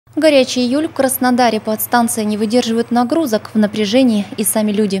Горячий июль в Краснодаре. Подстанция не выдерживает нагрузок, в напряжении и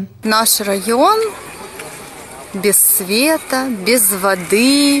сами люди. Наш район без света, без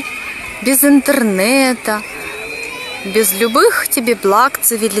воды, без интернета, без любых тебе благ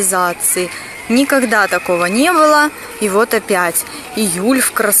цивилизации. Никогда такого не было. И вот опять июль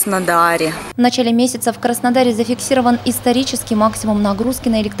в Краснодаре. В начале месяца в Краснодаре зафиксирован исторический максимум нагрузки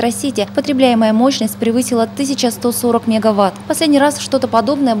на электросети. Потребляемая мощность превысила 1140 мегаватт. Последний раз что-то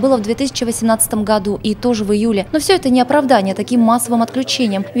подобное было в 2018 году и тоже в июле. Но все это не оправдание таким массовым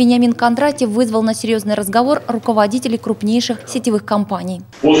отключениям. Вениамин Кондратьев вызвал на серьезный разговор руководителей крупнейших сетевых компаний.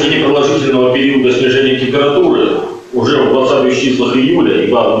 После непродолжительного периода снижения температуры уже в 20-х числах июля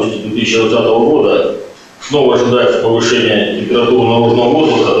и в августе 2020 года снова ожидается повышение температуры наружного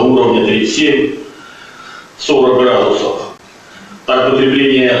воздуха до уровня 37-40 градусов. Так,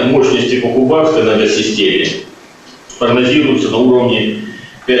 потребление мощности по кубанской энергосистеме прогнозируется на уровне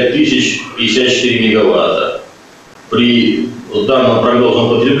 5054 мегаватта. При данном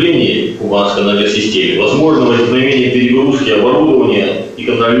прогнозном потреблении кубанской энергосистемы возможно возникновение перегрузки оборудования и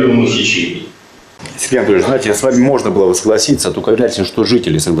контролируемых сечений. Сергей Анатольевич, знаете, с вами можно было бы согласиться, только вряд ли, что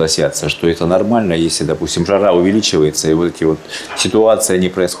жители согласятся, что это нормально, если, допустим, жара увеличивается, и вот эти вот ситуации не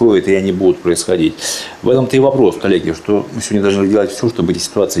происходят, и они будут происходить. В этом-то и вопрос, коллеги, что мы сегодня должны делать все, чтобы эти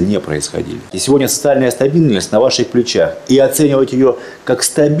ситуации не происходили. И сегодня социальная стабильность на ваших плечах. И оценивать ее как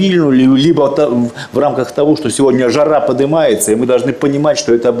стабильную, либо в рамках того, что сегодня жара поднимается, и мы должны понимать,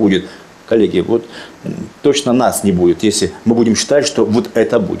 что это будет. Коллеги, вот точно нас не будет, если мы будем считать, что вот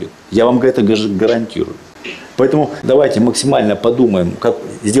это будет. Я вам это гарантирую. Поэтому давайте максимально подумаем, как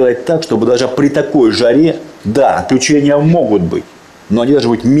сделать так, чтобы даже при такой жаре, да, отключения могут быть, но они должны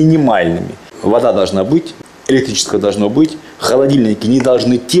быть минимальными. Вода должна быть, электричество должно быть, холодильники не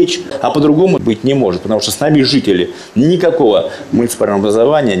должны течь, а по-другому быть не может. Потому что с нами жители никакого муниципального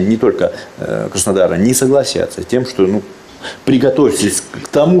образования, не только Краснодара, не согласятся с тем, что приготовьтесь к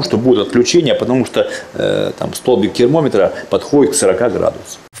тому, что будут отключения, потому что там столбик термометра подходит к 40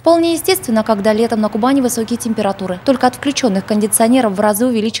 градусам. Вполне естественно, когда летом на Кубани высокие температуры. Только от включенных кондиционеров в разы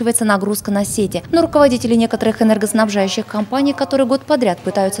увеличивается нагрузка на сети. Но руководители некоторых энергоснабжающих компаний, которые год подряд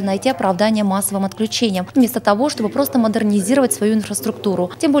пытаются найти оправдание массовым отключениям, вместо того, чтобы просто модернизировать свою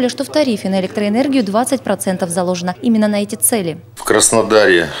инфраструктуру. Тем более, что в тарифе на электроэнергию 20% заложено именно на эти цели. В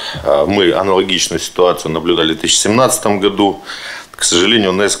Краснодаре мы аналогичную ситуацию наблюдали в 2017 году. К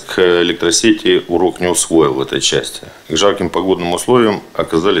сожалению, НЭСК электросети урок не усвоил в этой части. К жарким погодным условиям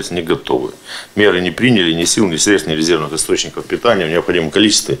оказались не готовы. Меры не приняли, ни сил, ни средств, ни резервных источников питания в необходимом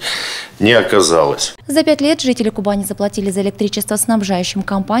количестве не оказалось. За 5 лет жители Кубани заплатили за электричество снабжающим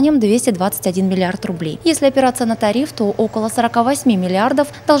компаниям 221 миллиард рублей. Если опираться на тариф, то около 48 миллиардов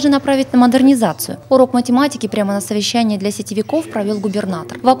должны направить на модернизацию. Урок математики прямо на совещании для сетевиков провел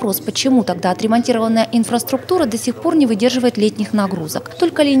губернатор. Вопрос, почему тогда отремонтированная инфраструктура до сих пор не выдерживает летних нагрузок.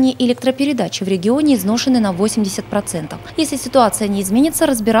 Только линии электропередачи в регионе изношены на 80%. Если ситуация не изменится,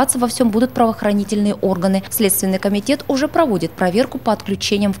 разбираться во всем будут правоохранительные органы. Следственный комитет уже проводит проверку по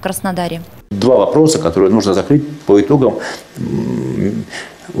отключениям в Краснодаре. Два вопроса, которые нужно закрыть по итогам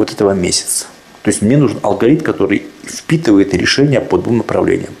вот этого месяца. То есть мне нужен алгоритм, который впитывает решения по двум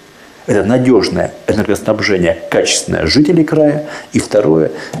направлениям. Это надежное энергоснабжение, качественное жителей края. И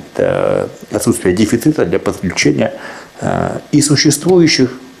второе – это отсутствие дефицита для подключения и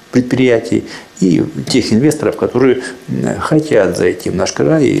существующих предприятий, и тех инвесторов, которые хотят зайти в наш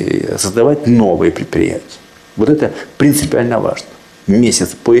край и создавать новые предприятия. Вот это принципиально важно.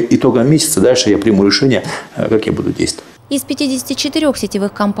 По итогам месяца дальше я приму решение, как я буду действовать. Из 54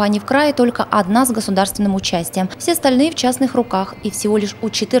 сетевых компаний в крае только одна с государственным участием. Все остальные в частных руках. И всего лишь у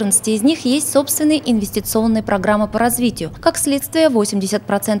 14 из них есть собственные инвестиционные программы по развитию. Как следствие,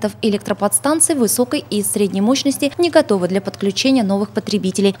 80% электроподстанций высокой и средней мощности не готовы для подключения новых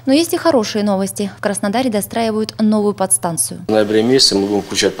потребителей. Но есть и хорошие новости. В Краснодаре достраивают новую подстанцию. В ноябре месяце мы будем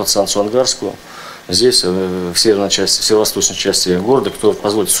включать подстанцию Ангарскую. Здесь, в северной части, в северо-восточной части города, кто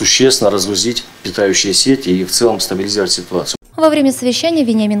позволит существенно разгрузить питающие сети и в целом стабилизировать ситуацию. Во время совещания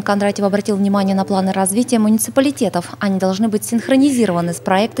Вениамин Кондратьев обратил внимание на планы развития муниципалитетов. Они должны быть синхронизированы с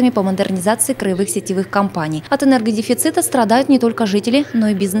проектами по модернизации краевых сетевых компаний. От энергодефицита страдают не только жители, но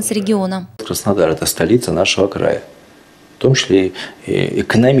и бизнес региона. Краснодар – это столица нашего края, в том числе и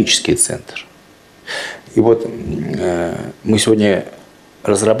экономический центр. И вот мы сегодня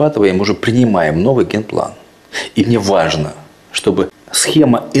разрабатываем, уже принимаем новый генплан. И мне важно, чтобы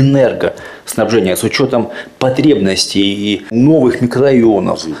схема энергоснабжения с учетом потребностей и новых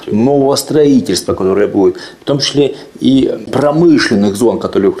микрорайонов, нового строительства, которое будет, в том числе и промышленных зон,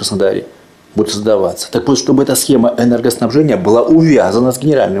 которые в Краснодаре, будет создаваться. Так вот, чтобы эта схема энергоснабжения была увязана с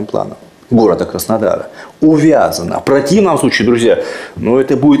генеральным планом города Краснодара. Увязана. В противном случае, друзья,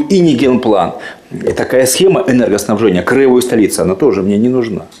 это будет и не генплан. И такая схема энергоснабжения краевой столицы, она тоже мне не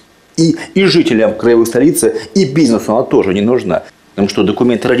нужна. И жителям краевой столицы, и бизнесу она тоже не нужна. Потому что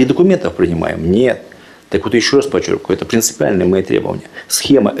документы ради документов принимаем? Нет. Так вот, еще раз подчеркиваю, это принципиальные мои требования.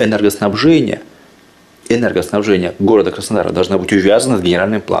 Схема энергоснабжения города Краснодара должна быть увязана с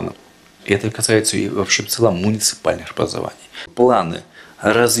генеральным планом. Это касается и вообще в целом муниципальных образований. Планы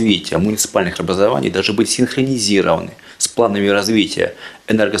развития муниципальных образований должны быть синхронизированы с планами развития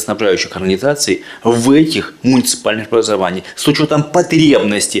энергоснабжающих организаций в этих муниципальных образованиях с учетом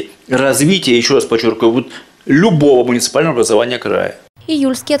потребности развития, еще раз подчеркиваю, любого муниципального образования края.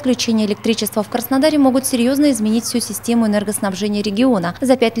 Июльские отключения электричества в Краснодаре могут серьезно изменить всю систему энергоснабжения региона.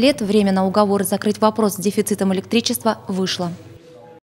 За 5 лет время на уговоры закрыть вопрос с дефицитом электричества вышло.